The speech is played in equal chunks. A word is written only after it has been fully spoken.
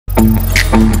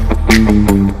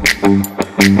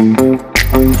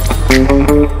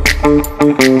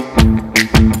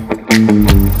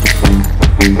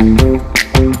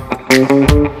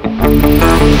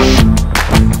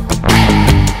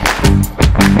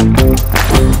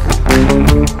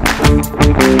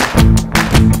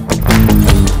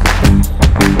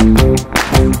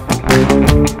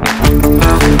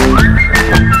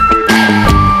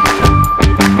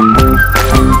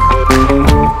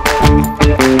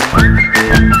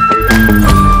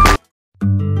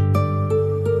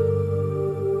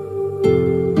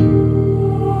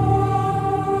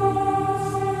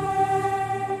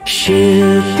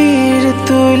শিল্পীর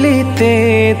তুলিতে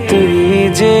তুই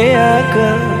যে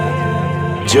আঁকা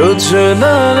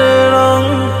যোজনার রং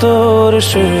তোর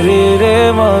শরীরে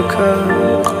মাখা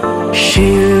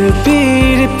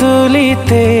শিল্পীর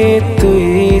তুলিতে তুই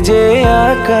যে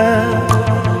আঁকা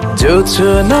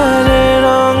যোজনার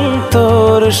রং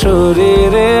তোর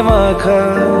শরীরে মাখা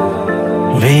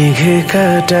মেঘে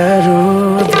কাটা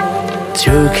রোদ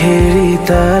চোখেরই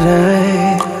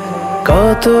তারায়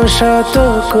কত শত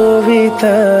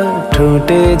কবিতা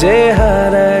ঠোঁটে যে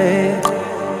হারায়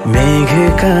মেঘে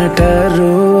কাটা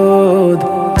রোদ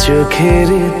চোখের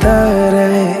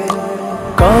তারায়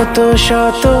কত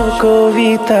শত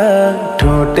কবিতা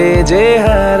ঠোঁটে যে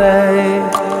হারায়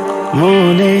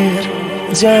মনের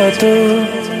যত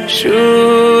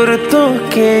সুর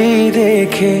তোকেই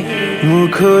দেখে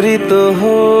মুখরিত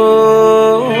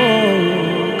হোক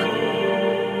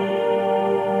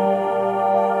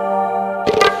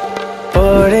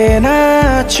পড়ে না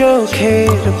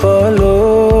চোখের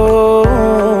পলক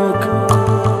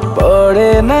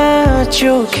পড়ে না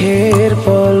চোখের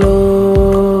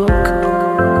পলক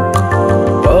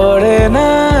পড়ে না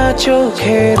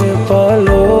চোখের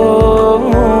পলক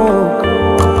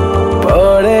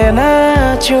পড়ে না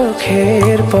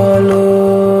চোখের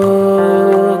পলক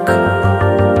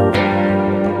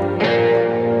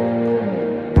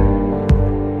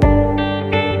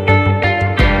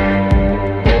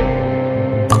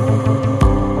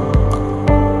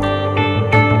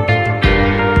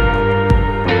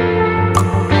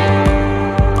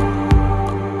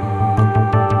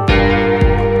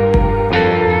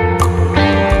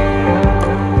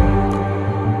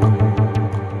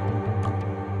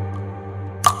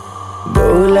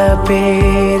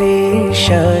গোলাপের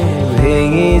ইশায়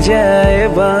ভেঙে যায়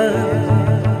বাঁধ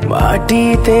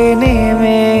মাটিতে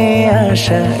নেমে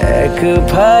আসা এক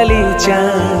ফালি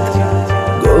চাঁদ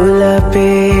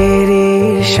গোলাপের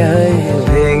ইশায়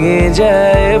ভেঙে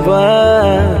যায়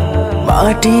বাঁধ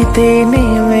মাটিতে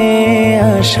নেমে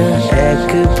আসা এক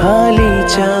ফালি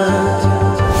চাঁদ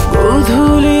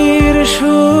গোধূলির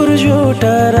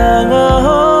সূর্যটা রাঙা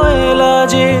হয়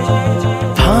লাজে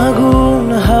ফাগুন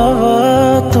হাওয়া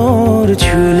তোর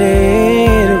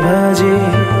চুলের ভাঁজে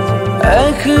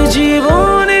এক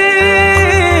জীবনে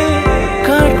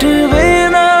কাটবে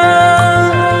না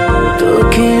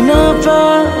তোকে না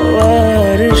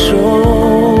পাওয়ার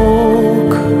শোক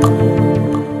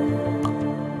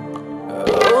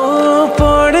ও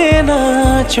পড়ে না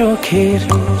চোখের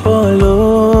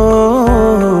পলক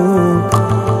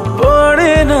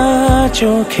পড়ে না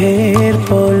চোখের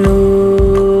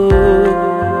পলক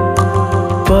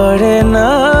পড়ে না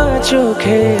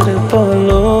চোখের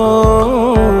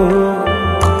পলক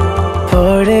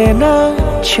পড়ে না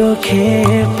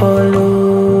চোখের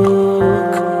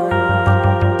পলক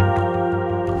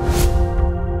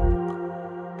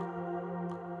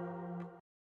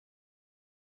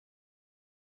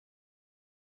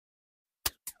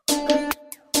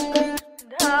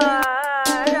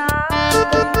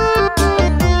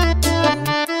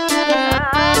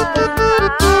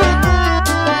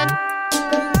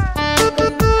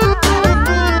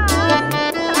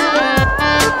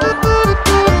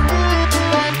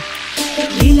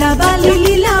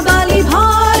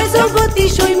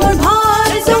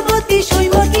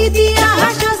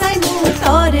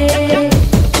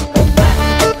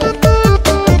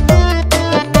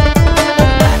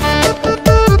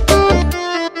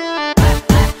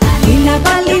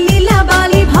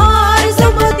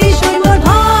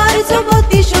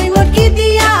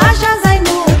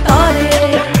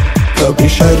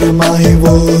शर्माए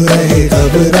वो रहे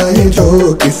घबराए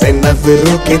जो किसे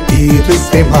नजरों के तीर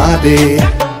से मारे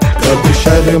कभी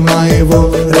शर्माए वो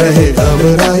रहे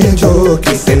घबराए जो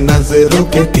किसे नजरों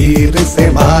के तीर से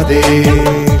मारे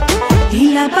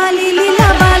लीला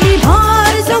बाली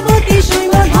भर सबती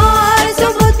शৈমর भर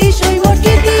सबती শৈমর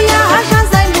কে দিয়া আশা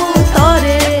যায়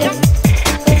মুতরে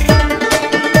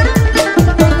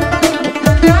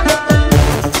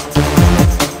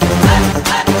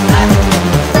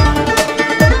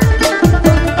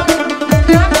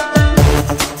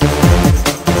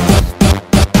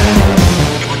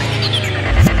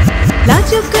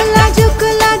লাজ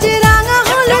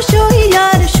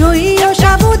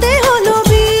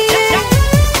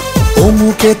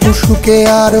সুখে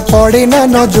আর পড়ে না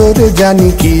নজর, জানি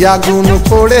কি আগুন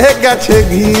পড়ে গেছে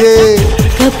ঘিরে।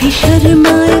 कभी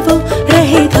शर्माए वो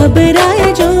रहे घबराए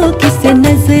जो किसे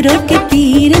नजरों के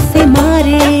तीर से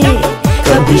मारे।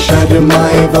 कभी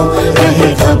शर्माए वो रहे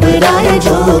घबराए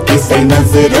जो किसे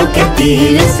नजरों के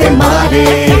तीर से मारे।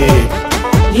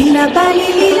 लीला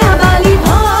बाली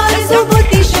भार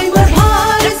सुबोती शुइमोर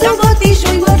भार सुबोती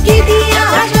शुइमोर की दिया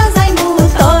आशा जाई मुह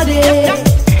तोरे।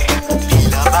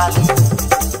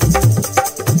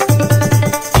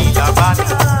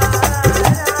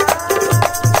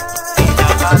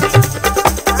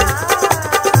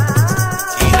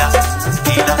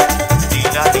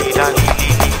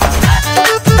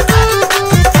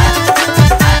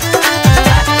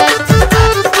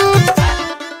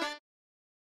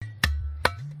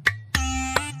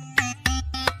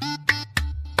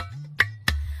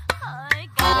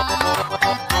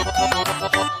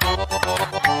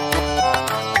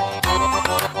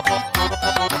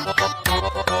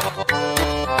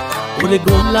 ওরে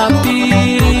গোলাপি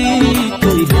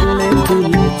তুই হেলে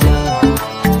দুলে যা,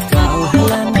 গাও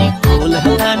হেলানি গোল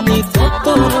হেলানি কত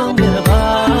রঙের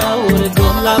ভাও। ওরে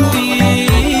গোলাপি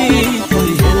তুই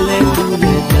হেলে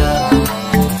দুলে যা,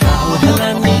 গাও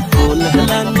হেলানি গোল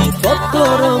হেলানি কত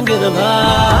রঙের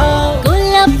ভাও।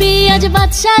 গোলাপি আজ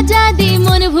বাদশা জাদি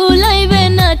মন ভুলাইবে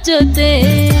নাচতে।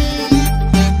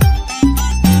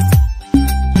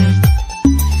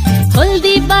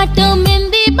 হলদি বাটো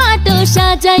মেহেন্দি বাটো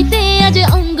সাজাইতে আজ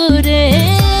অঙ্গুরে।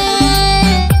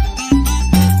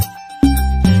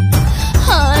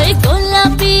 হায়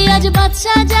গোলাপি আজ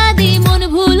বাদশা জাদি মন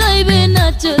ভুলাইবে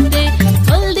নাচতে।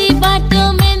 হলদি বাটো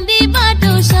মেহেন্দি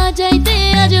বাটো সাজাইতে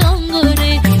আজ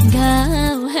অঙ্গুরে।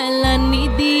 গাও হেলানি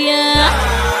দিয়া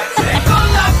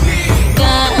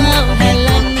গাও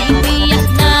হেলানি দিয়া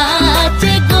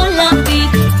নাচে গোলাপি।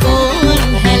 কোন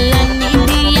হেলানি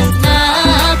দিয়া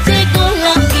নাচে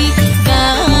গোলাপি।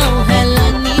 গাও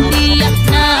হেলানি দিয়া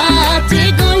নাচে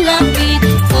গোলাপি।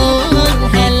 কোন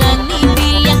হেলানি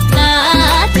দিয়া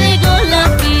নাচে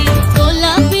গোলাপি।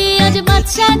 গোলাপি আজ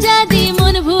বাদশা জাদি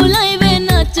মন ভুলাইবে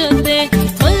নাচতে।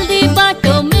 হলদি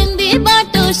বাটো মেহেন্দি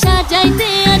বাটো সাজাইতে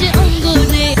আজ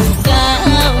অঙ্গুরে।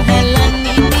 গাও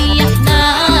হেলানি দিয়া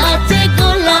নাচে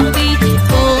গোলাপি।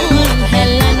 কোন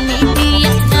হেলানি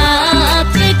দিয়া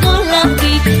নাচে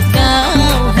গোলাপি।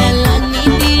 গাও হেলানি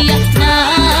দিয়া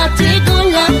নাচে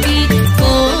গোলাপি।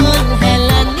 কোন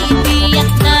হেলানি দিয়া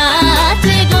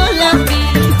নাচে গোলাপি।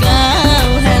 গাও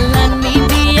হেলানি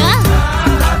দিয়া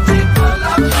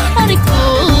আরে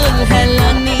কোন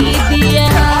হেলানি দিয়া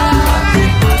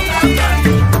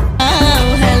গাও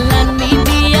হেলানি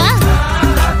দিয়া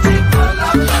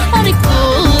আরে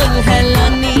কোন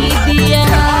হেলানি দিয়া।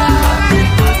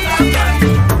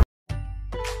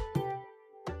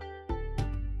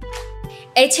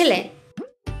 এই ছেলে,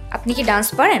 আপনি কি ডান্স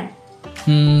পারেন?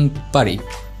 পারি।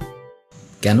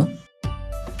 কেন?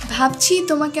 ভাবছি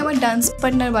তোমাকে আমার ডান্স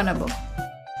পার্টনার বানাবো।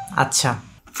 আচ্ছা।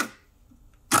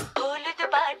 হলুদ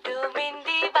বাটো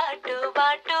মেহেন্দি বাটো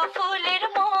বাটো ফুলের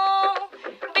মোম,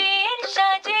 বিয়ের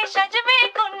সাজে সাজবে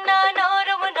কন্যা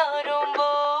নরম নরম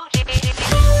বরে।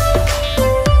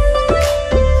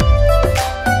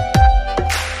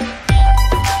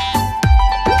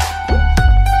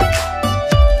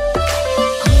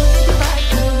 হলুদ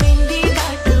বাটো মেহেন্দি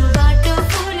বাটো বাটো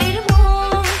ফুলের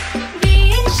মোম,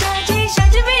 বিয়ের সাজে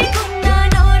সাজবে কন্যা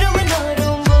নরম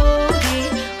নরম বরে।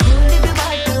 হলুদ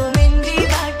বাটো মেহেন্দি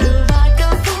বাটো বাটো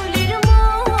ফুলের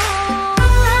মোম।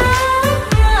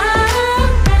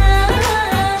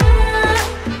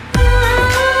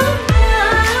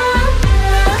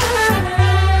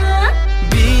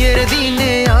 বিয়ের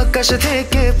দিনে আকাশ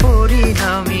থেকে পরি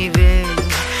নামিবে,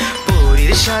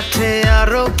 পরীর সাথে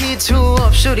আরো কিছু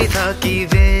অপ্সরী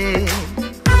থাকিবে।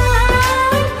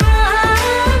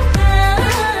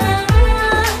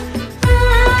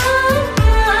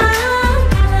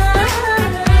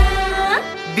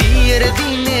 বিয়ের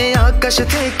দিনে আকাশ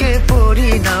থেকে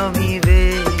পরি নামিবে,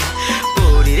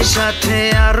 পরীর সাথে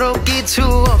আরো কিছু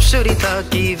অপ্সরী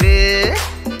থাকিবে।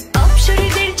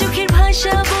 অপ্সরীদের চোখের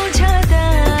ভাষা বোঝা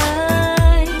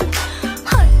দেয়,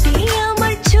 হাতে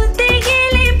আমার ছুতে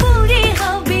গেলে পুরে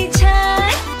হবে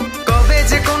ছাই। কবে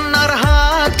যে কন্যার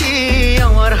হাতটি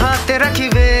আমার হাতে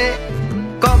রাখিবে,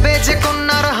 কবে যে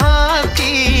কন্যার হাতটি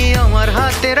আমার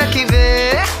হাতে রাখিবে।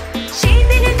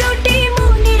 সেদিন দুটি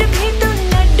মনের ভেতর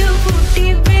লাড্ডু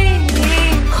ফুটিবে।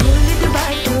 হলুদ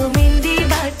বাটো মেহেন্দি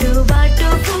বাটো বাটো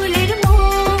ফুলের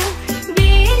মোম,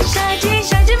 বিয়ের সাজে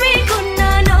সাজবে কন্যা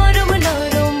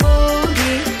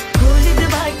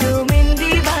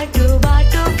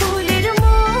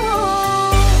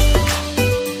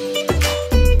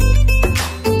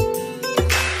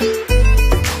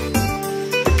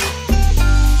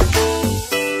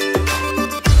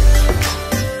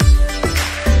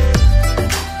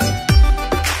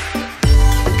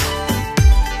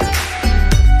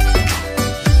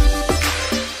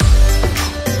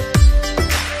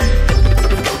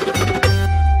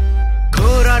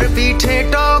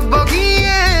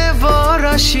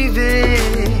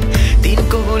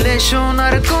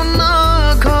সোনার কন্যা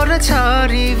ঘর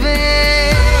ছাড়িবে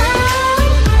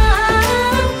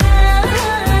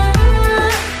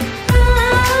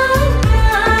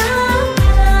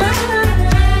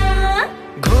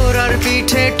ঘোড়ার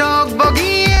পিঠে টক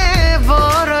বগিয়ে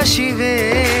বর আসিবে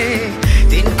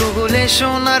তিন কবুলে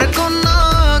সোনার কন্যা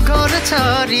ঘর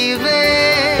ছাড়িবে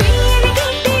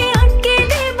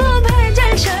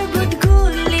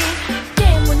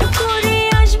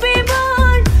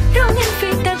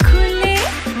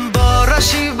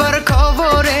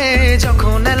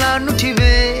যখন এলান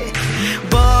উঠিবে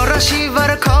বর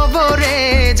আসিবার খবরে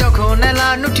যখন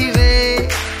এলান উঠিবে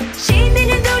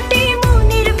সেদিন দুটি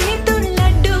মনের ভেতর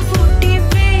লাড্ডু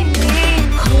ফুটিবে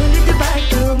হলুদ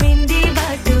বাটো মেহেন্দি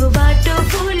বাটো বাটো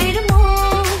ফুলের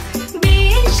মোম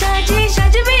বিয়ের সাজে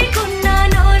সাজবে কন্যা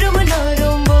নরম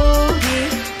নরম বউরে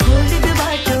হলুদ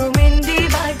বাটো মেহেন্দি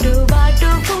বাটো বাটো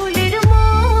ফুলের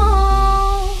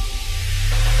মোম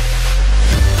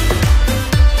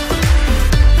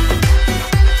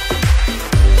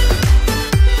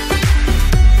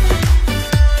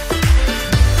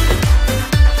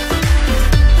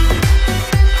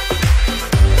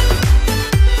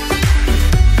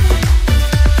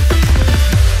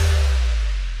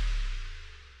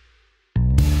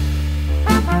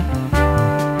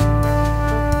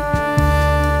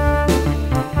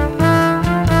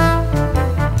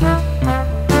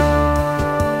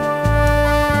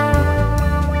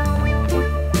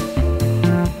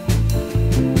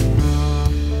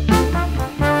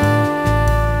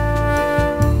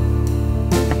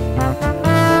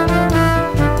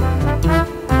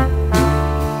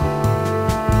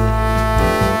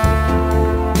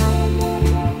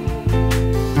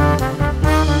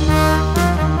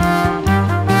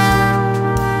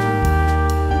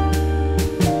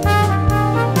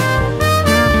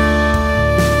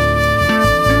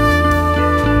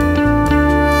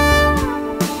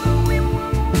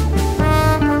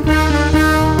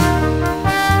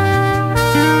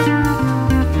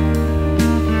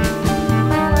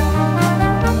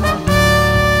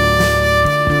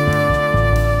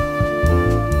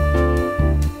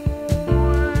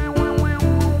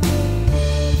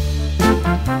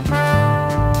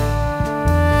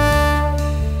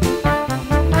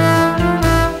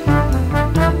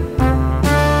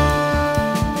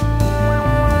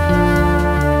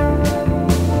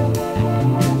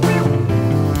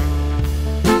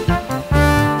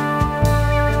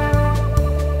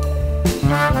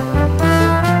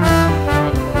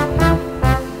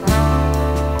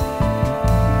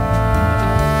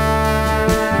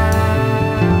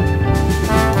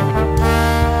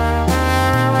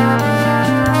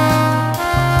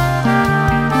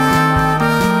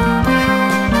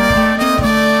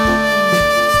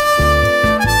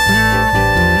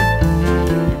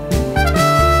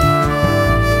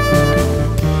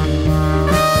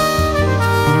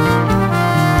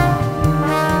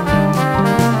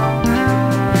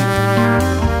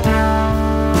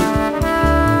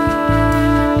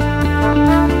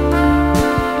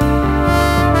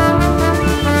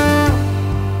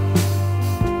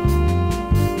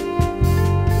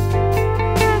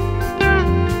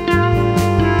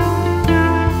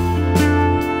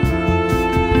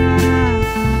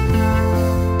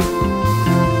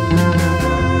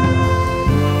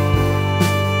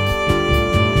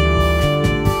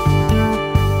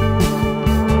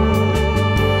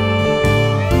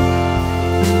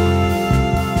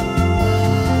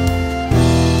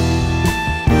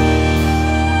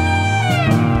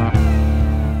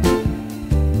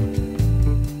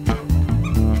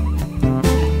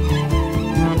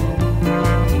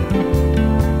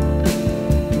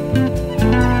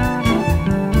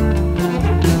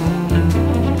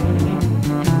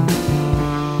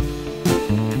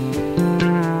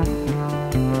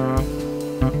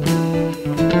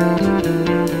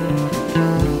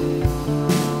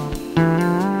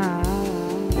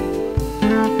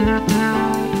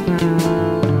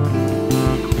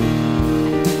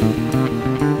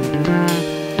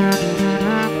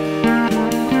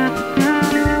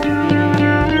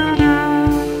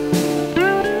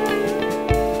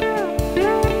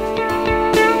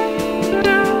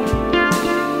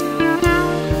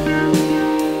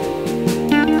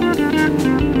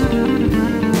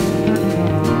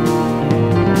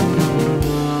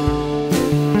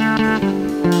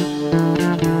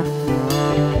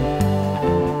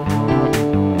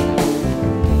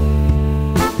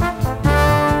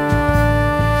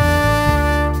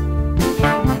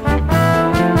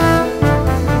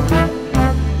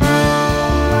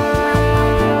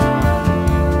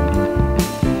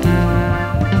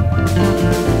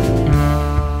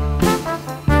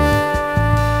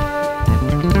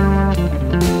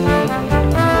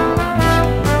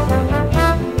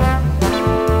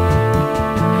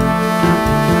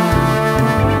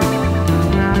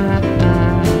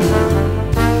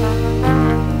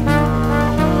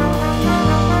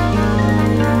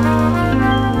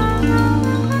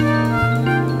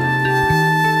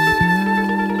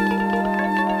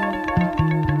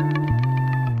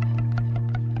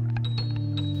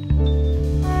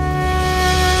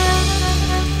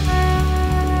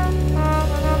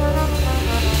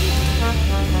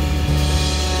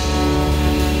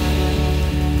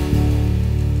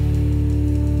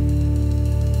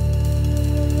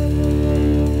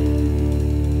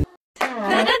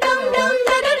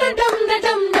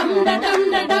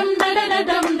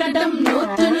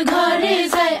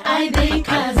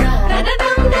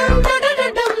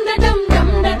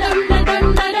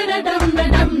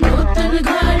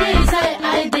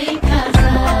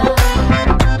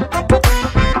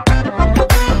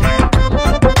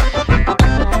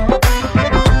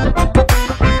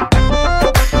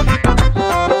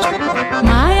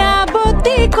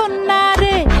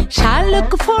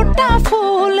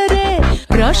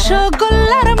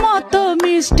রসগোল্লার মতো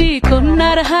মিষ্টি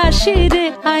কন্যার হাসি রে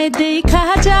আয় দেখা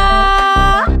যা,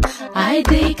 আয়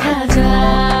দেখা যা।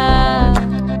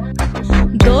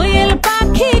 দোয়েল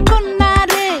পাখি কন্যা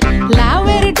রে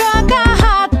লাউয়ের ডগা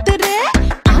হাত রে,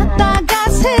 আতা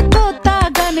গাছে তোতা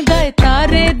গান গায়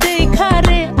তারে দেখা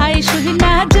রে আয়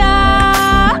শুনা যা,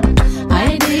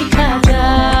 আয় দেখা যা।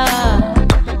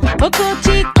 ও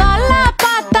কচি কলা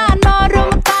পাতা নরম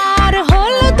তার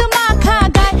হলুদ মাখা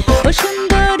গায়, ও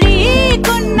সুন্দরী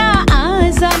কন্যা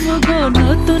আজ আমগো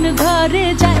নতুন ঘরে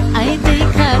যায় আয়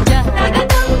দেখা যা।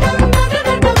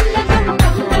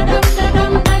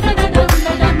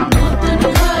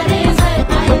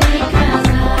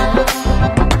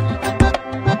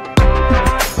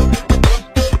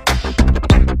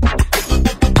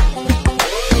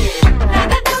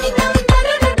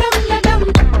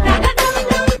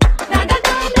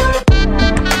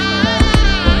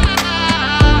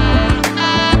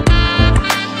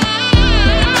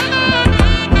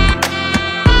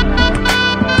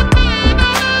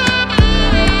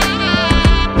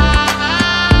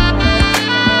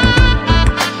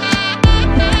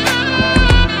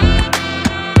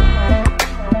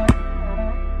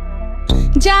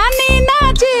 জানি না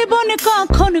জীবন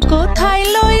কখন কোথায়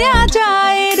লইয়া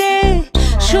যায় রে,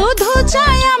 শুধু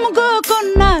চাই আমগো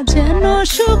কন্যা যেন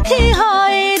সুখী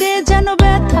হয় রে, যেন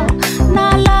ব্যথা না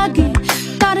লাগে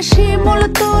তার শিমুল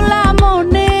তোলা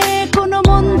মনে, কোনো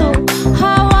মন্দ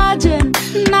হাওয়া যেন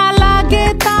না লাগে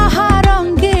তাহার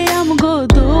অঙ্গে, আমগো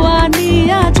দোয়া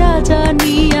নিয়া যা, যা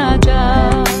নিয়া যা।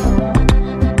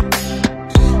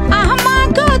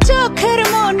 আমাগো চোখের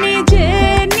মনি যে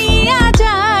নিয়া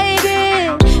যায় রে,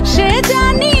 সে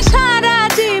জানি সারা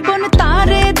জীবন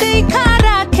তারে দেখা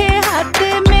রাখে, হাতে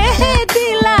মেহেদি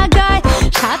লাগায়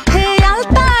সাথে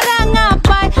আলতা রাঙা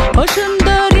পায়,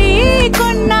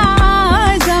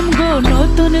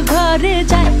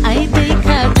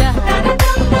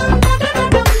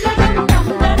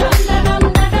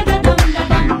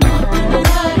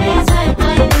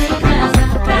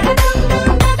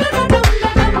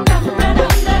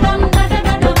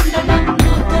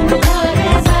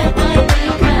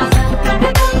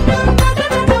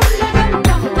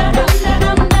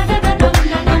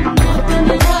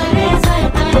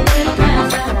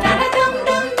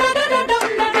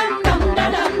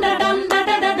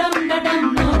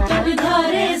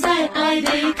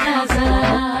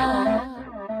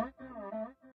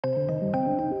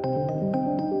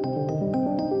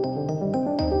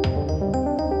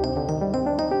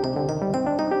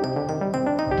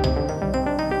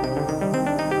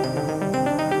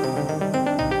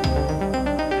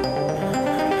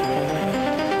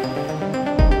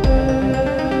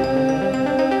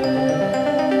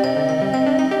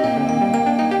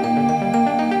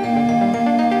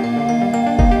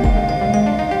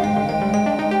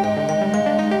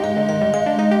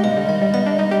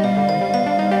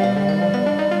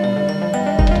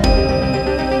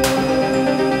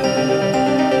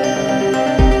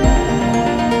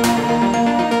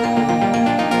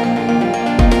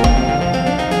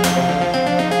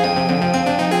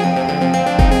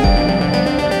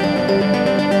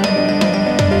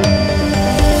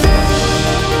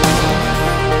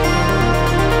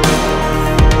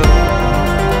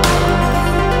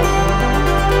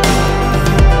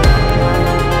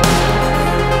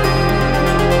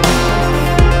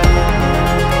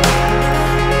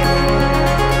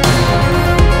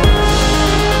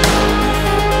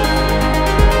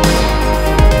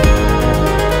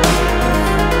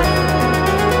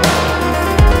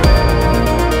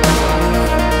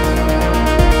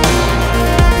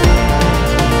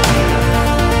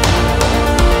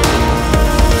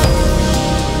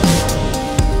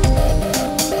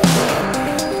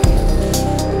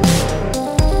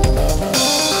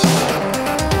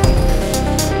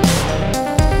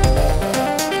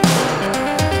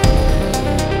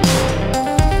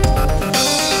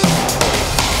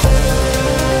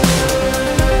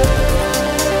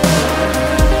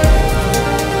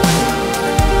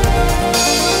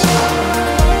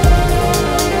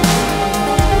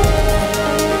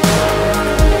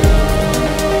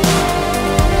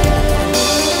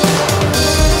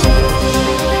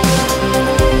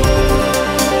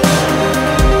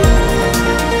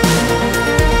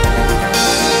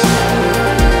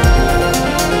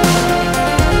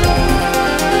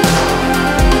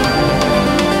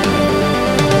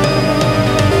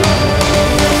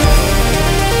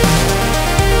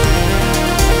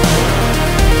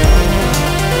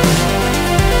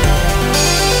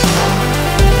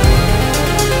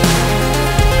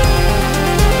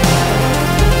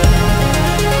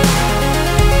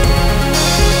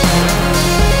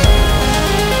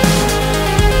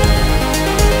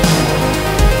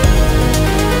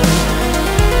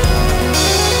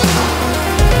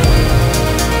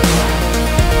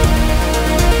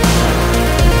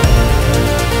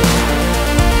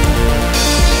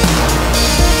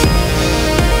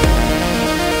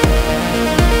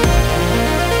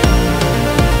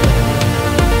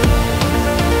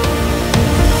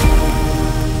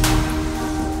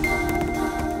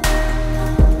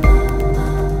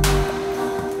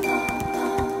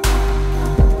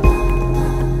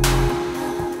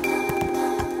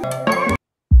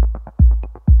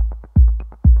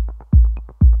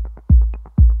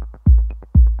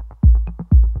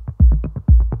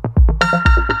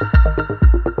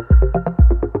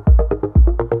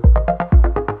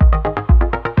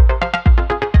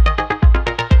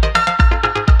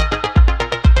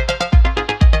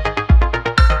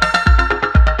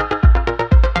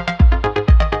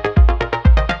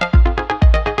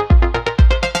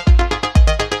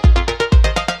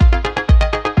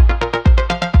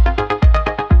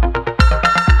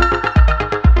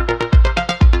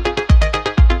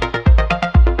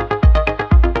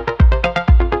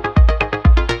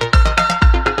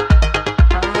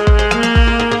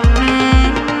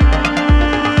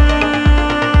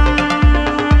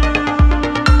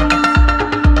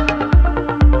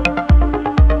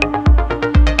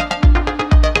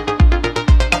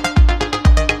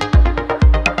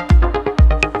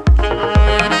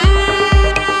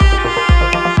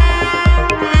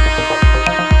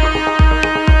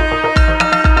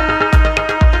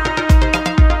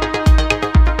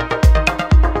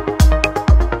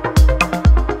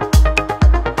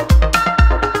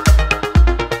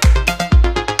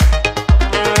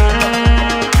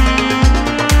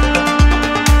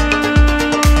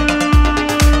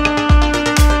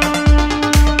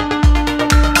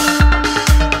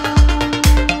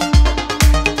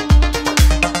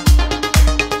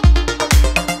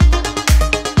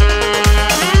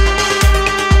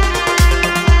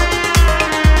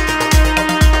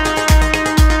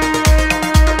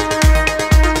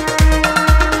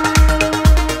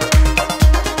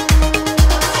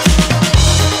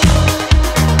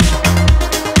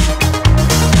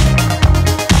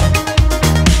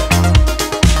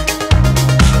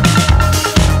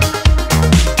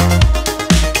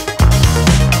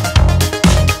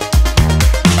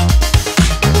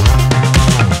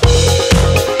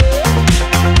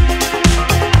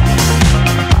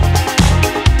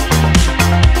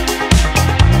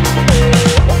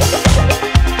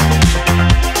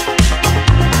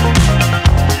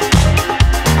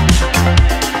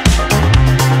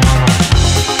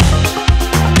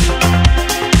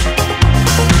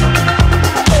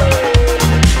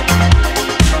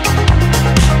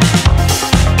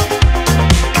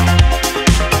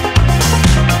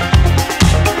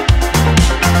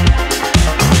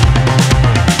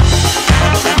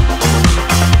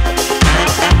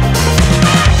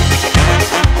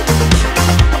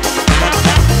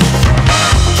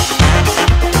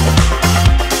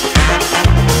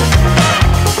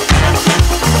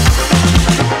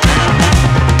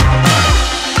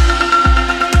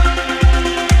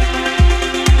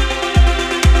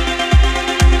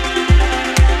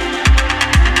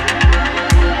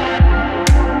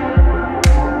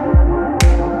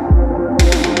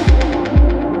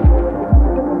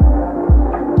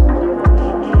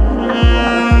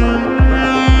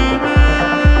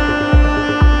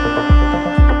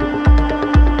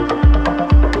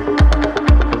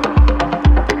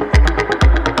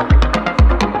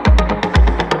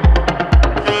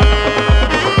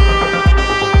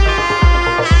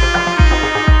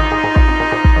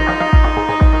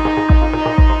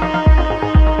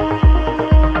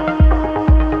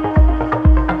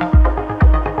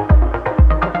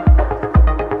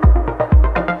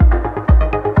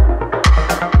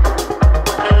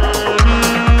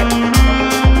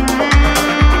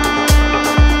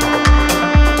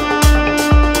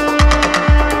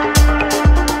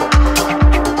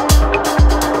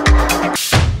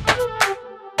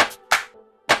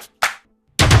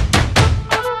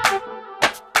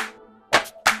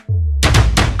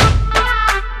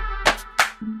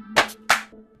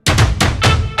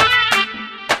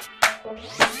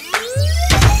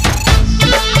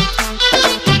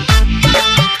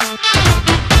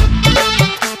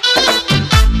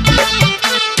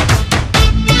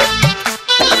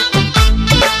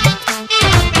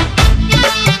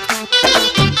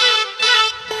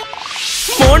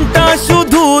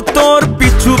 তোর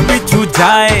পিছু পিছু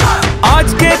যায়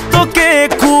আজকে তোকে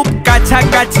খুব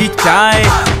কাছাকাছি চায়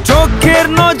চোখের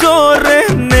নজরে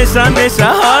নেশা নেশা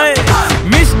হয়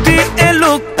মিষ্টি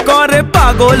এলুক করে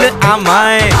পাগল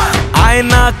আমায়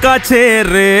আয়না কাছে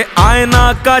রে আয়না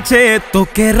কাছে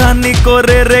তোকে রানী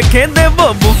করে রেখে দেব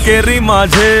বুকেরই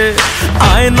মাঝে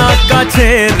আয়না কাছে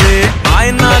রে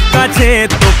আয়না কাছে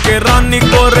তোকে রানী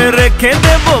করে রেখে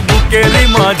দেব বুকেরই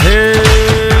মাঝে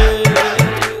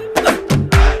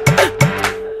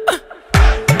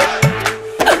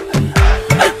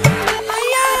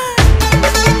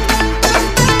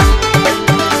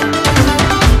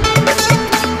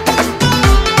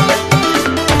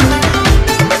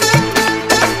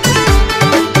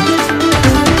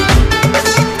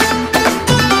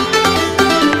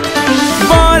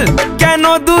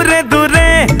দূরে দূরে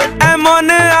এমন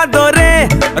আদরে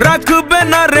রাখবে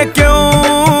না রে কেউ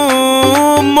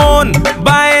মন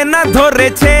বায়না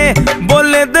ধরেছে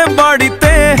বলে দে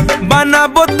বাড়িতে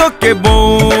বানাবো তোকে বউ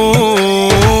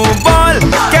বল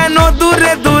কেন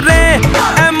দূরে দূরে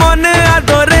এমন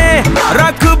আদরে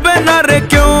রাখবে না রে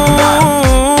কেউ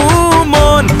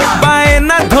মন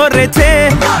বায়না ধরেছে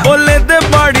বলে দে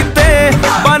বাড়িতে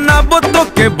বানাবো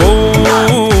তোকে বউ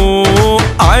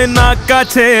আয়না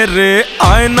কাছে রে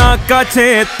আয়না কাছে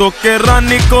তোকে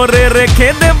রানী করে রেখে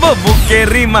দেব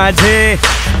বুকেরই মাঝে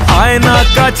আয়না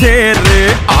কাছে রে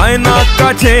আয়না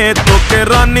কাছে তোকে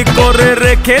রানী করে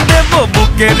রেখে দেব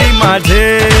বুকেরই মাঝে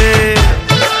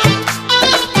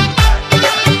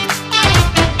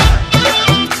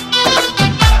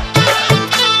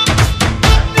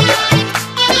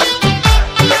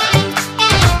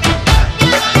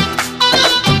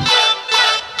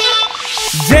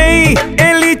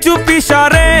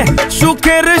চুপিসারে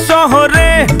সুখের শহরে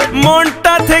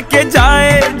মনটা থেকে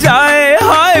যায় যায়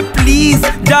হায় প্লিজ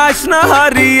যাস না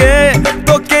হারিয়ে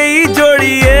তোকেই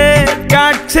জড়িয়ে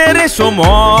কাটছে রে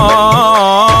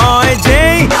সময়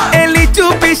যেই এলি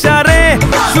চুপিসারে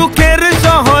সুখের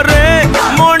শহরে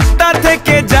মনটা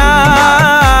থেকে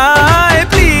যায়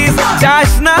প্লিজ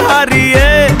যাস না হারিয়ে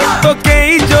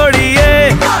তোকেই জড়িয়ে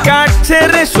কাটছে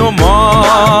রে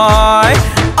সময়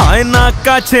আয়না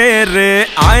কাছে রে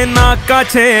আয়না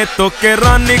কাছে তোকে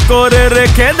রানী করে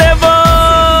রেখে দেব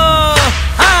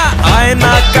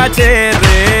আয়না কাছে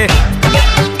রে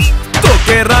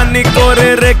তোকে রানী করে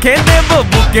রেখে দেব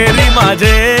বুকেরই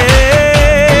মাঝে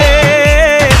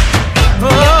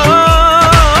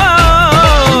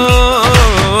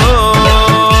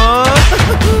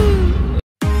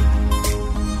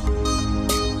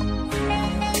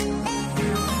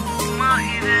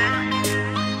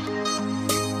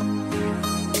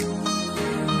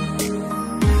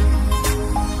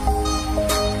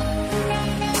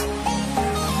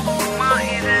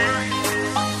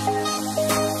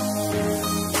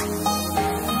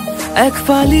এক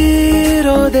পালির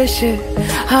দেশে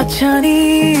হাতছানি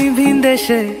ভিন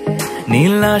দেশে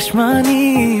নীল আসমানি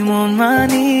মন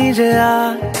মানি যে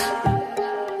আজ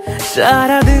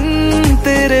সারাদিন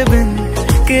তেরে বিন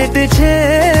কেটেছে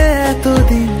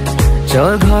এতদিন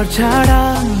চল ঘর ছাড়া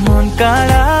মন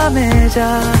কাড়া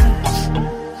মেজাজ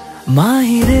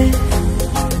মাহিরে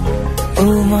ও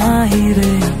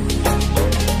মাহিরে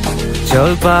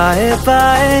চল পায়ে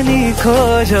পায়ে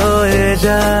নিখোঁজ হয়ে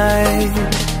যায়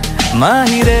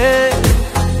মাহিরে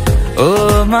ও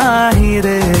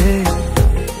মাহিরে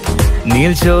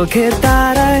নীল চোখে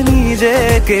তারা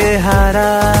নিজেকে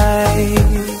হারায়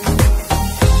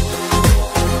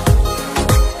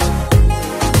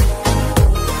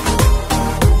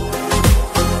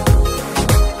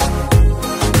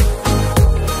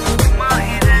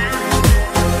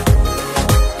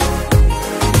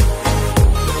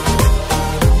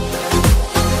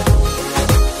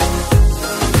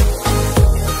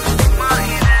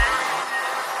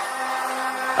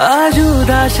আজ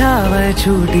উদাস হাওয়ায়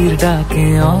ছুটির ডাকে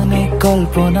অনেক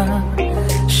কল্পনা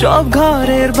সব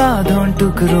ঘরের বাঁধন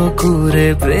টুকরো করে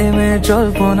প্রেমে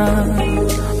জল্পনা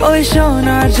ওই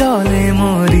সোনার জলে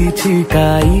মরিচিকা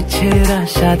ইচ্ছের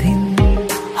আশাধীন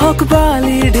হক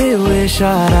বালি ঢেউয়ে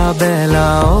সারা বেলা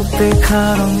অপেক্ষা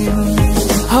রঙিন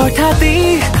হঠাৎই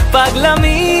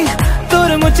পাগলামি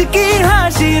তোর মুচকি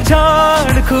হাসি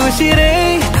ঝড় খুশি রে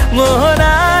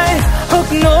মোহনায় হোক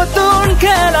নতুন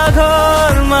খেলা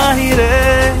ঘর মাহিরে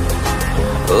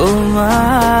ও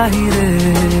মাহিরে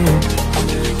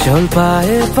চল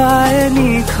পায়ে পায়ে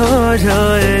নিখোঁজ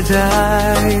হয়ে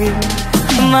যায়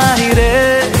মাহিরে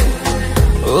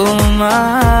ও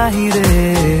মাহিরে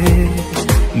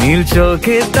নীল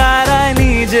চোখে তারা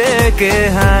নিজেকে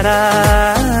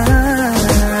হারায়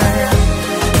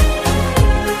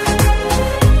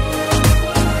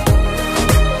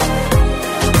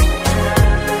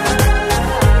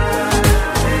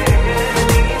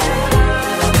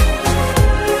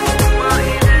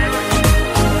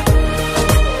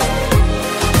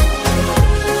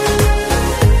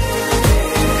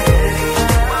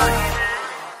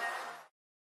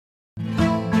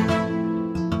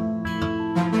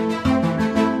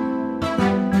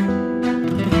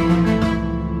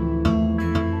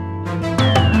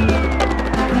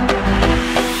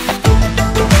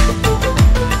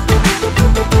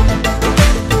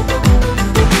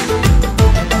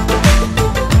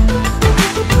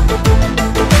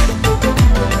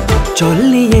চল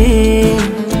নিয়ে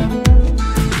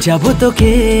যাব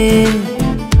তোকে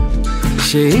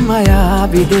সেই মায়া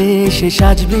বিদেশে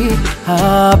সাজবি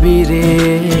আবিরে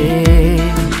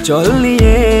চল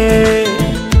নিয়ে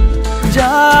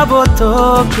যাব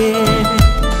তোকে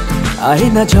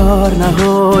আয়না ঝর্ণা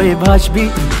হয়ে ভাসবি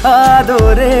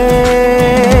আদরে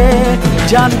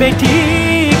জানবে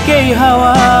ঠিক এই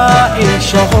হাওয়া এই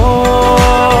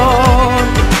শহর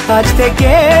আজ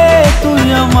থেকে তুই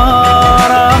আমার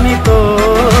আমি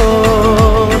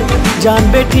তোর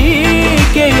জানবে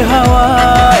ঠিক এই হাওয়া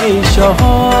এই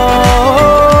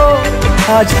শহর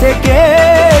আজ থেকে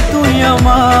তুই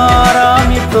আমার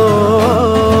আমি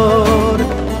তোর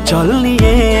চল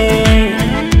নিয়ে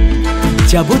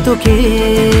যাব তোকে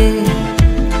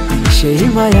সেই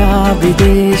মায়া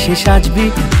বিদেশে সাজবি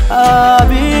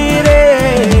আবিরে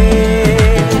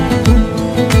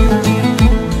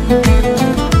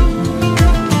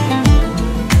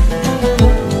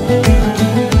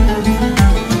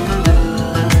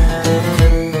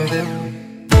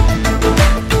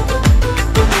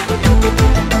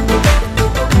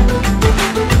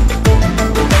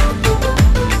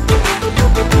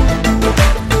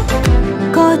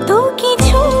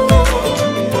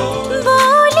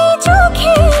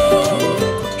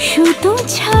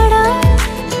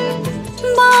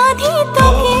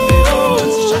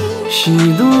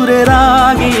সিঁদুরে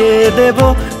রাগিয়ে দেব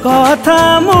কথা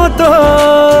মতো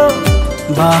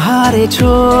বাহারে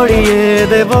ছড়িয়ে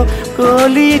দেব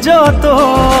কলি যত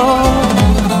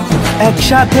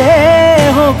একসাথে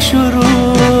হোক শুরু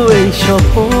এই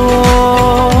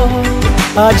সফর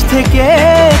আজ থেকে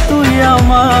তুই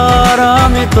আমার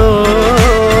আমি তো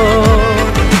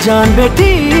জানবে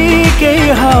ঠিক এই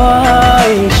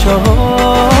হাওয়াই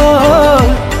শহর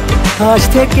আজ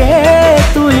থেকে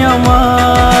তুই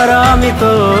আমার আমি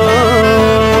তো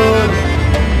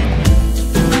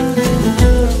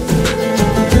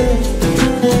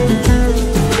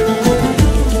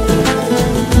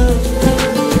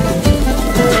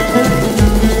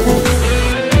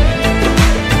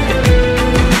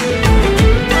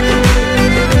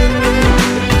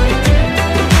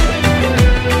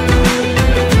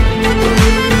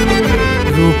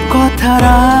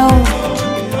রূপকথারাও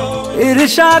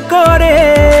ঈর্ষা করে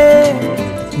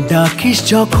ডাকিস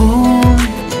যখন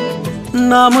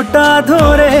নামটা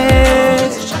ধরে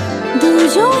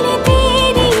দুজনে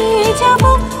পেরিয়ে যাব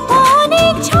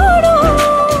অনেক ঝড়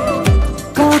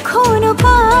কখনো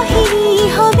কাহিনী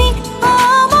হবে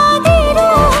আমাদের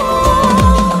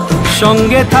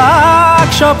সঙ্গে থাক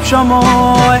সব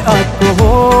সময়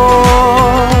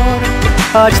আত্মহর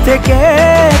আজ থেকে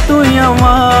তুই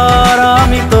আমার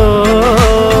আমি তো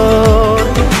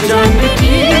জানবি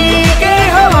ঠিক এই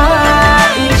হাওয়া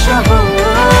এই শহর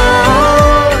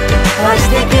আজ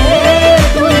থেকে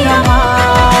তুই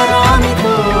আমার আমি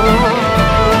তো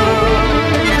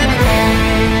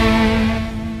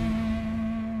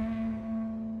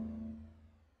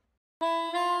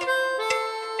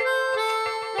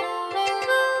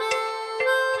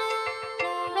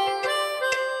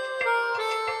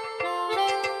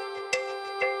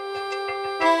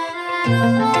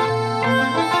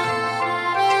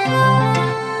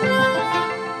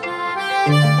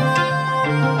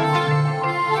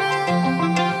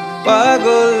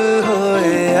পাগল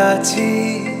হয়ে আছি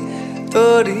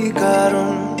তোরই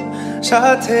কারণ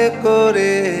সাথে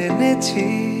করে এনেছি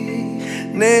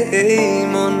নে এই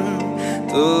মন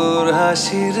তোর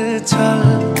হাসির ছল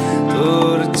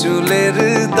তোর চুলের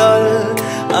দল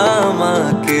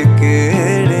আমাকে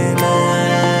কেড়ে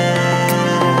নেয়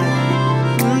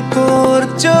তোর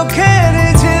চোখের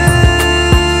ঝিল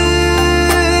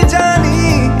জানি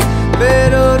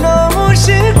বেরোনো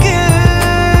মুশকিল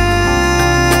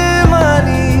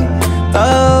মানি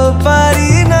তাও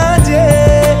পারি না যে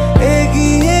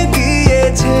এগিয়ে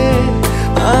গিয়েছে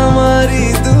আমারই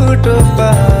দুটো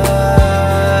পা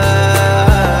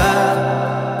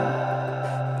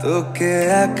তোকে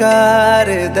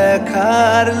আকারে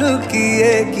দেখার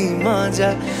লুকিয়ে কি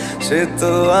মজা সে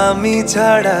তো আমি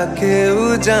ছাড়া কেউ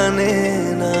জানে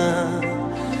না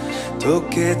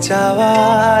তোকে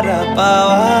চাওয়ারা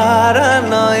পাওয়ারা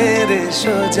নয় রে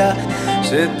সোজা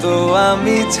সে তো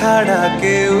আমি ছাড়া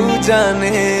কেউ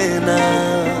জানে না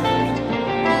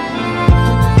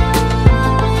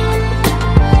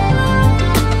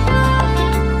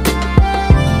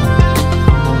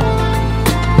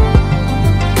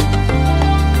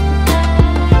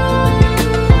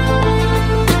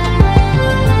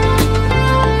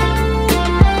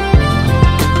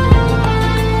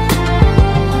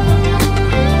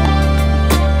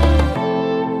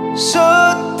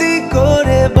সত্যি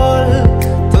করে বল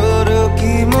তোর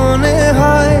কি মনে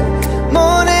হয়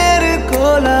মনের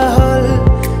কোল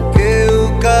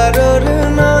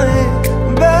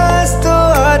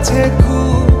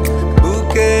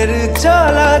বুকের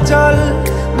চলাচল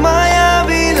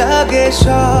মায়াবী লাগে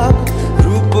সব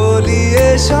রূপলিয়ে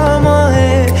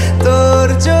সময়ে তোর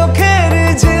চোখের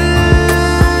ঝিল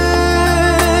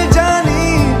জানি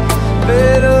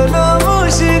বেরোনো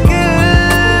মুশকিল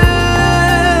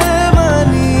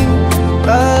মানি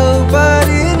তাও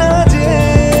পারি না যে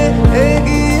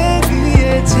এগিয়ে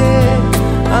গিয়েছে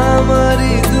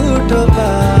আমারই দুটো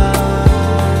পা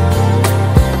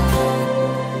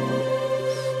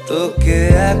তোকে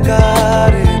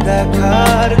একার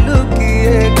দেখার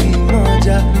লুকিয়ে কি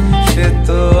মজা সে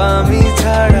তো আমি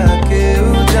ছাড়া কেউ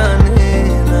জানে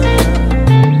না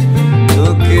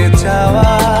তোকে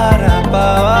চাওয়ার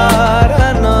পাওয়ার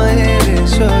নয় রে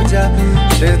সোজা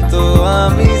সে তো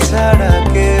আমি ছাড়া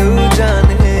কেউ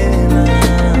জানে না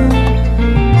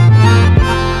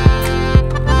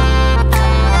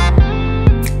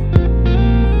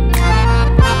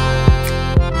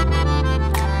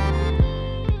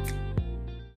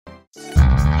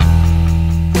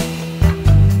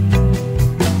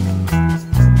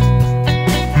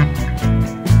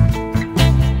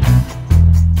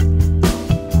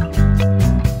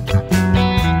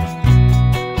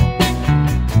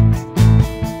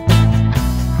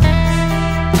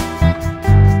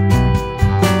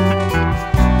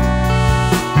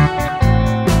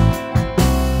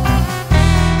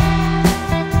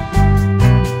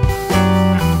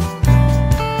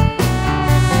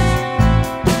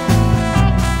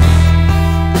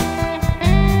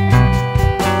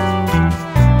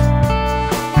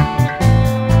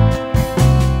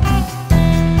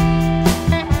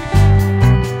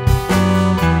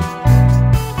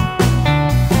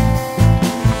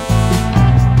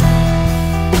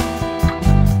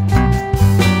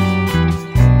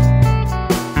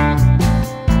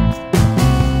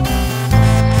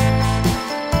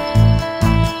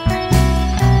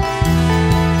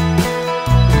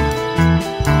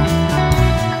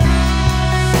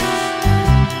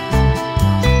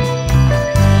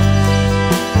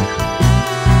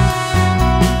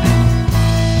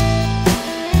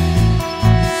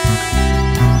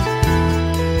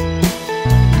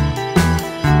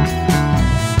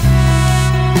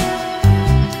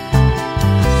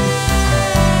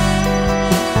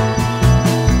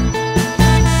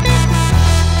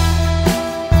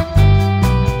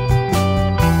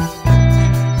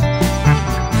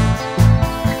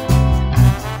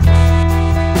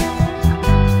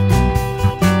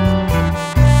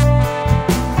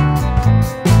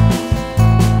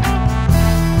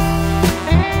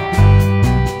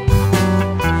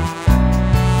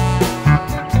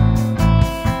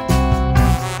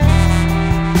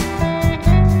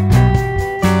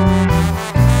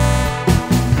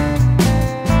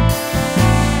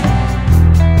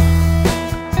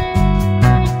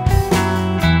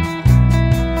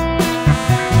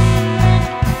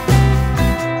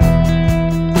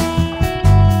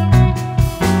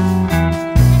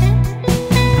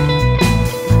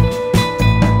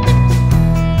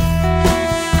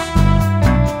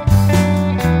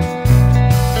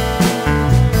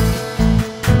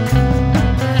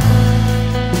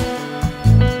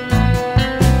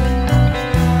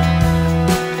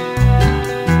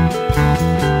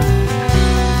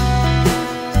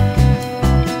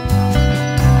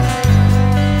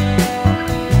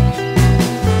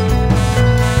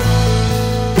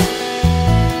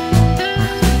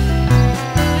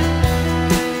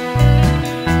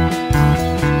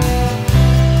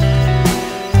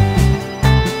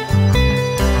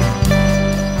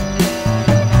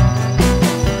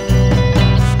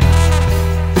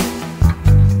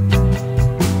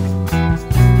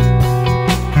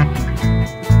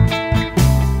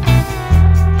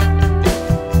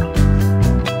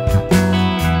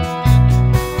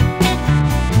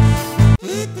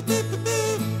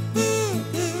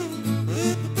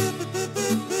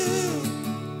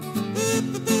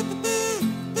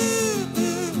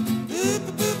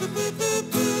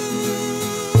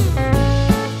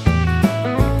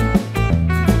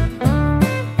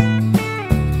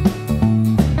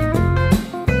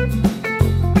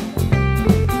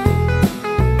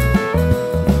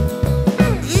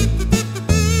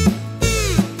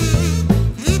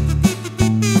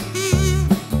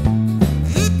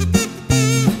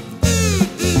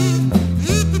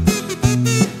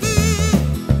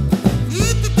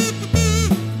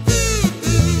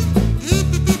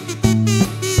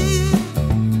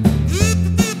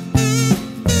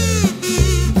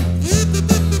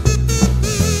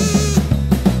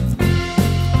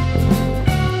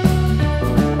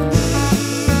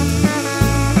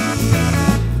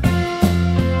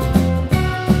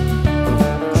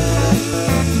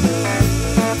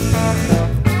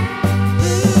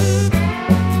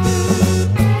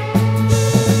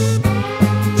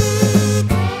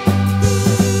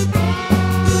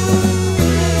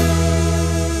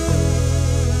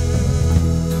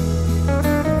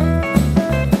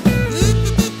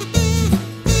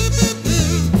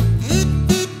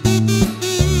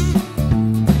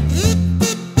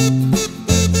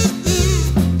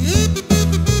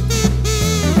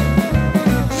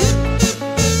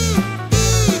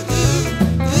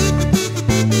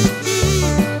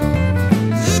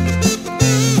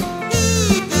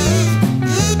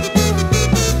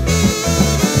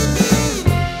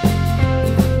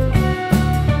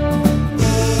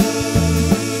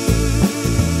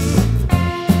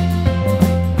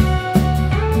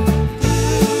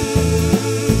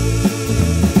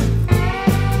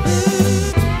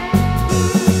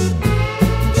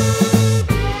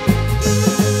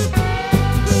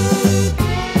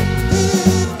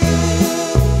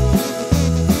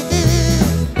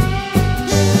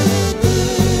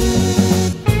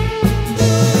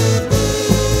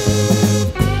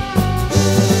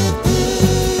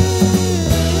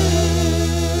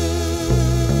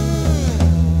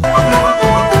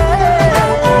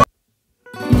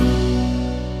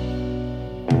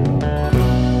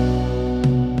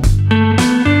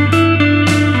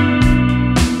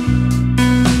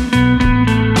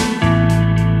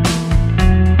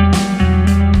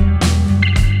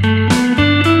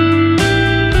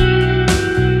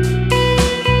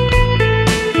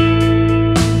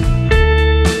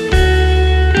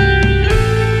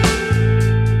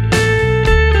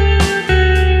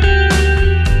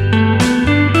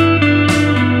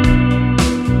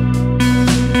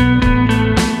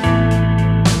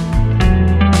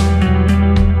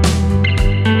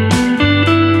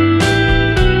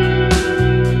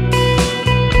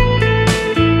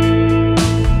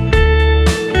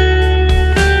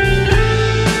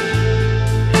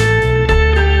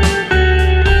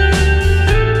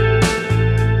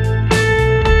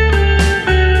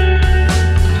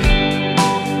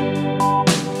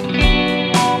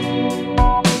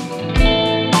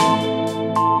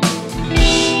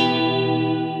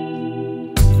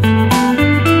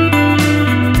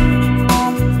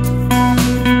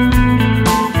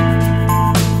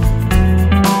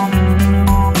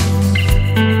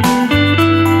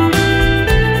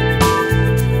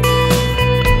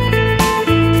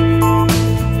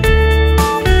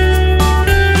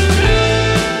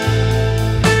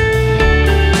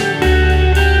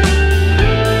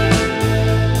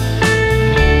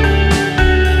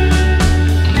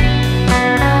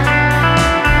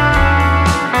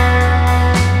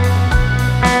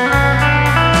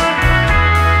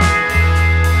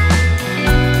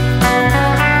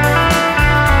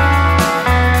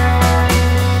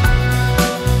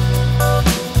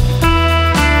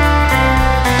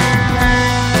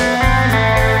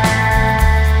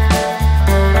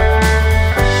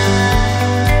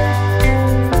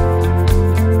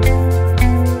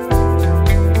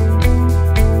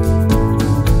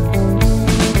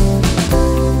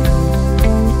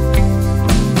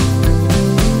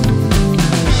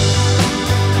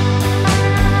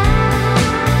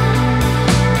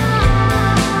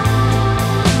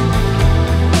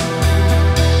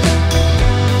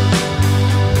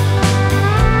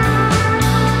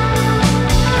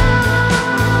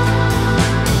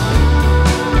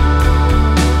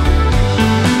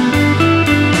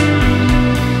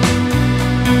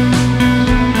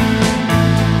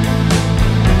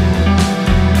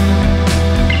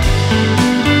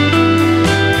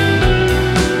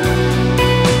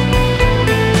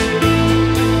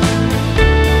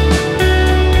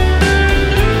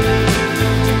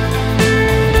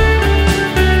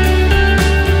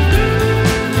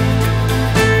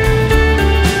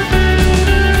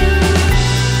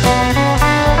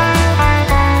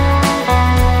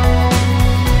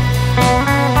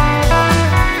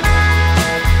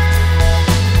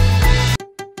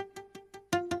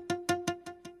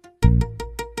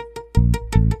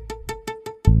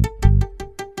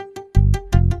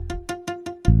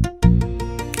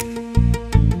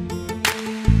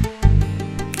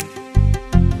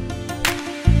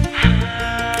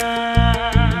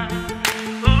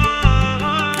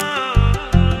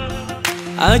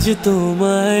আজ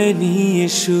তোমায় নিয়ে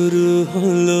শুরু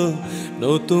হলো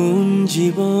নতুন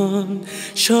জীবন,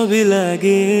 সবই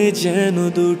লাগে যেন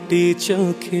দুটি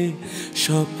চোখে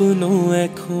স্বপ্ন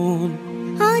এখন।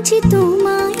 আজ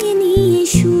তোমায় নিয়ে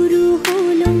শুরু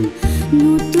হলো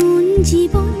নতুন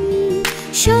জীবন,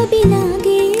 সবই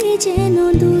লাগে যেন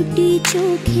দুটি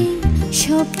চোখে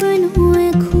স্বপ্ন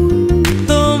এখন।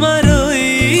 তোমার ওই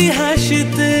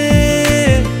হাসিতে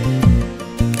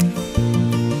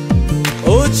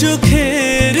ও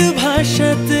চোখের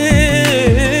ভাষাতে,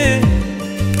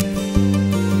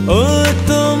 ও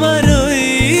তোমার ওই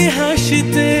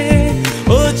হাসিতে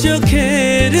ও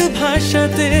চোখের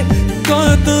ভাষাতে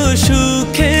কত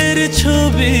সুখের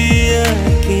ছবি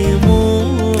আঁকে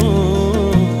মন।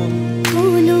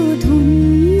 হলো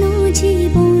ধন্য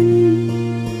জীবন,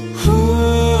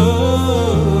 হলো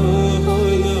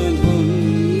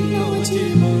ধন্য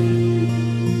জীবন।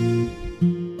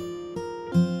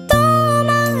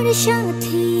 তোমার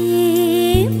সাথে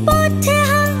পথ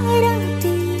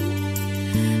হারাতে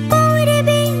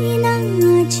করবে না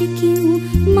আজ কেউ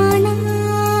মানা।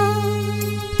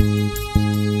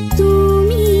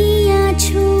 তুমি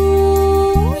আছো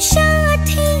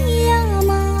সাথী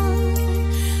আমার,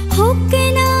 হোক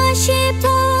না সে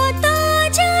পথ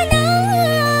জানা।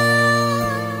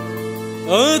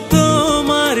 ও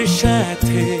তোমার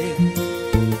সাথে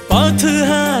পথ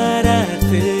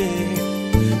হারাতে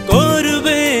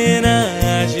করবে না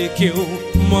আজ কেউ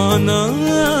মানা।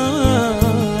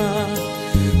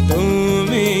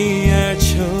 তুমি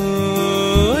আছো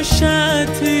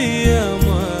সাথী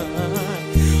আমার,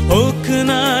 হোক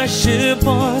না সে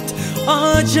পথ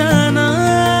অজানা।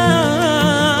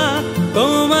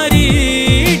 তোমারই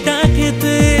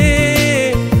ডাকেতে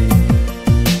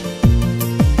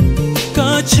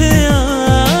কাছে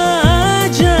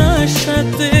আজ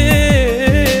সাথে,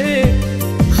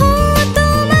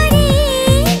 তোমারই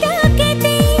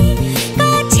ডাকেতে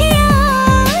কাছে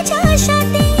আজ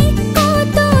আসাতে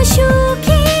কত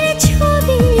সুখের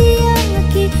ছবি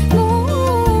আঁকে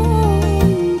মন।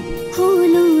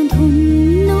 হলো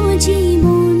ধন্য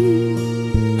জীবন,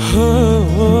 হলো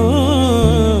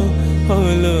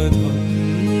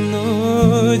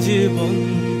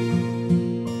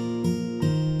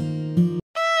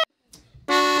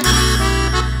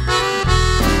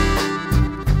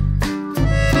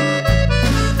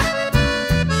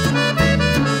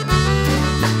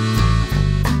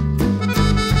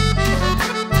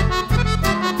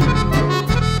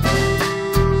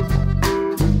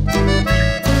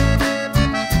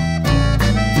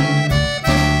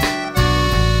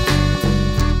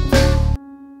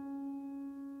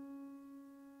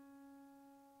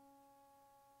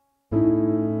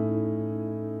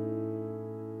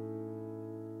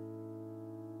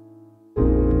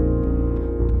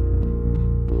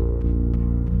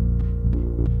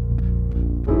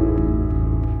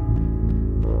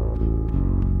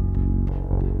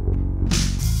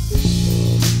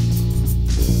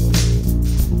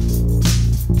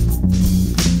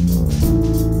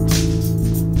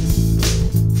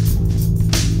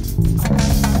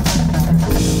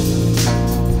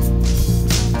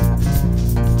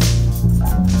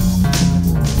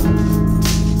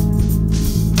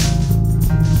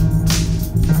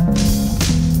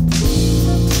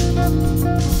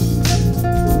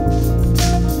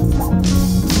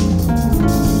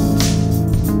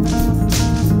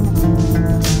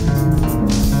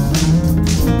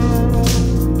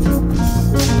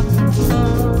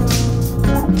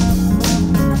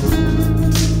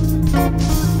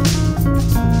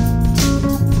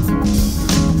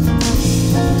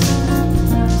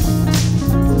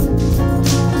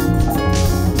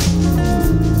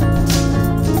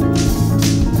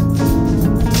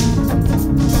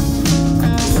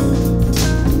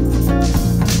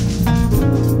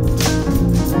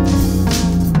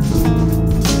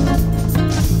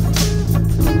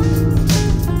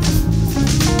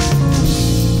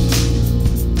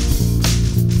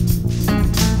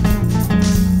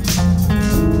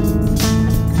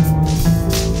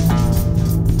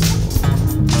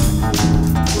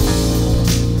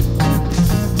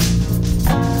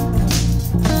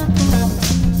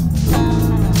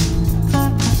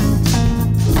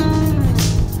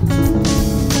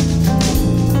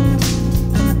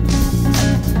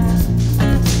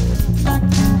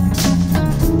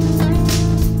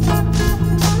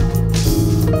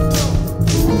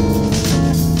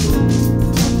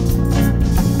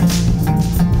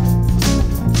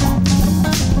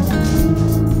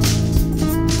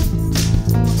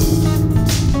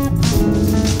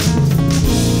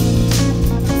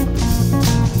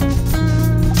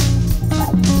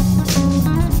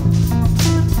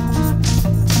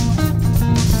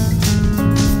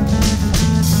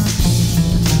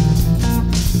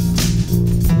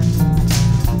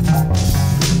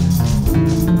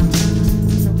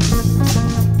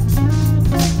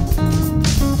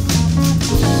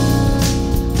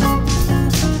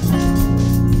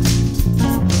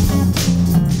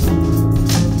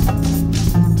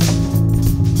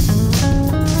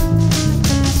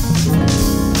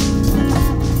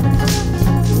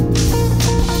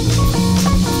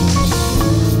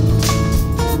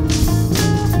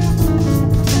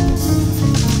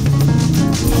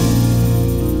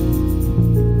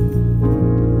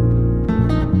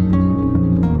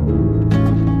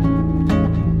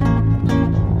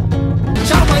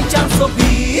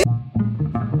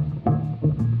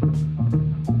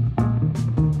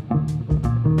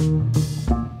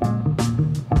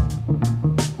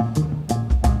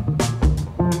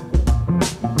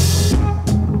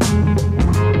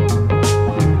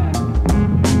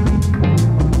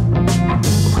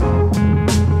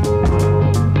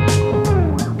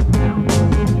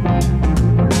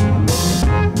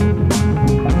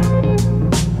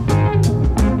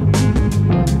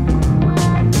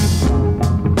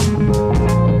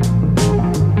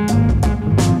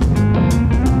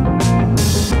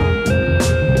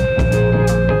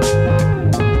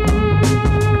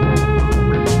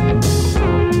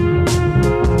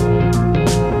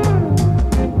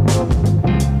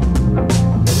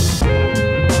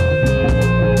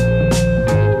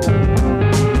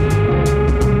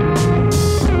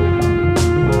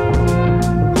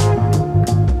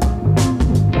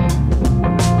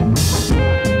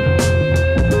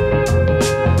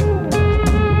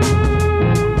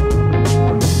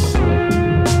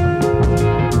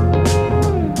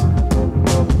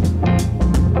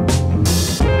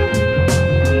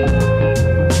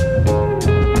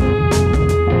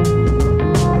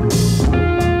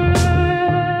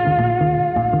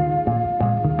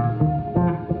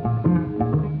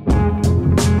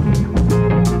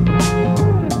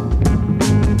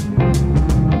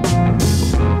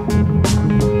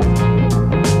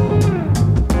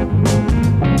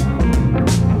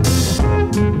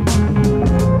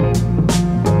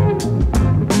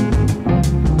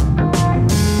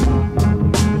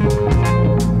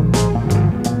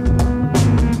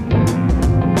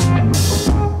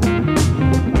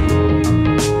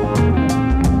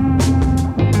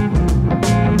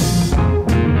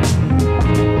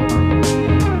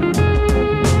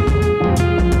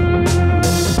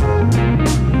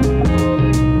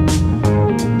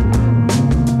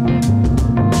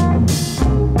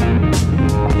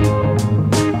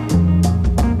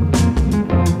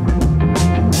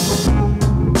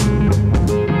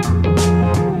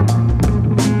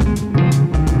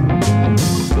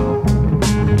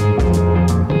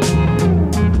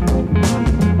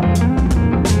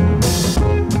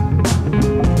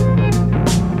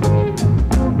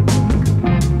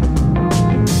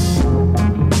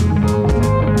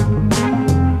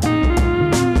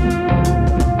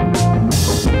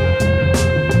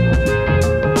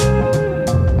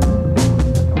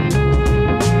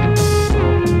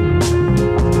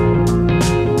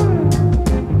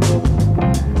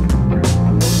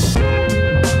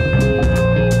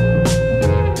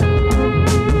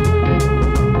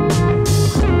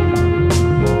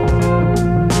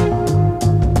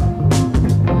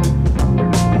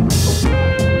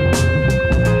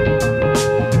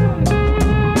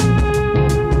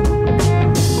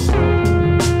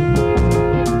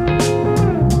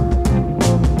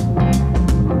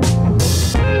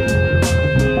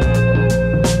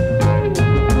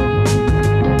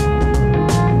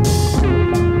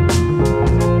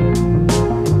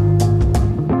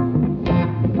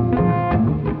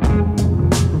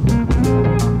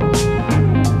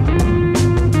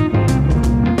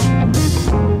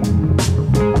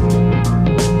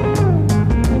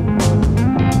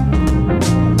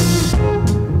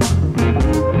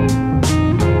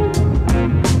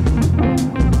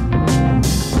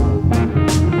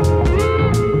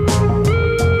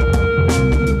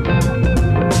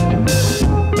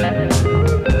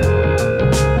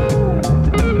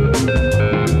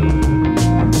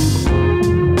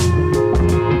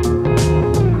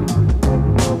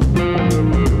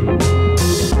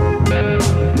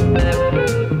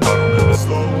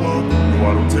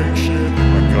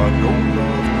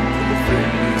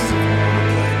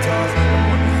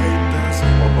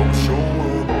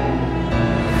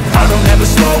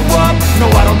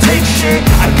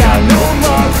got no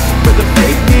love for the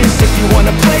fakeness. If you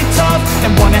wanna play tough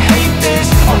and wanna hate this,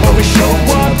 I'll always show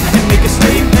up and make a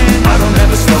statement. I don't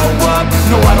ever slow up,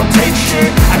 no I don't take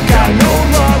shit. I got no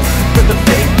love for the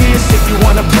fakeness. If you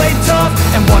wanna play tough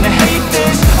and wanna hate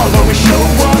this, I'll always show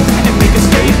up and make a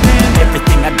statement.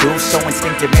 Everything I do so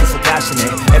instinctive and so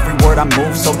passionate. Every word I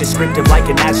move so descriptive like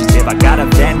an adjective. I got a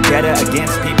vendetta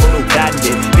against people who patent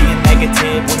it. Being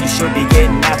negative when you should be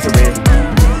getting after it.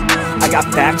 I got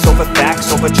facts over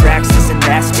tracks. This and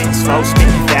that, spitting slow,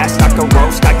 spitting fast. I can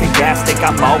roast, I can gas, think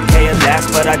I'm okay at last,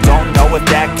 but I don't know if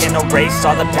that can erase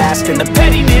all the past. And the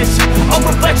pettiness, a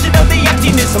reflection of the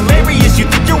emptiness. Hilarious, you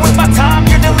think you're worth my time,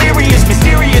 you're delirious.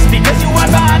 Mysterious, because you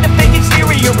hide behind a fake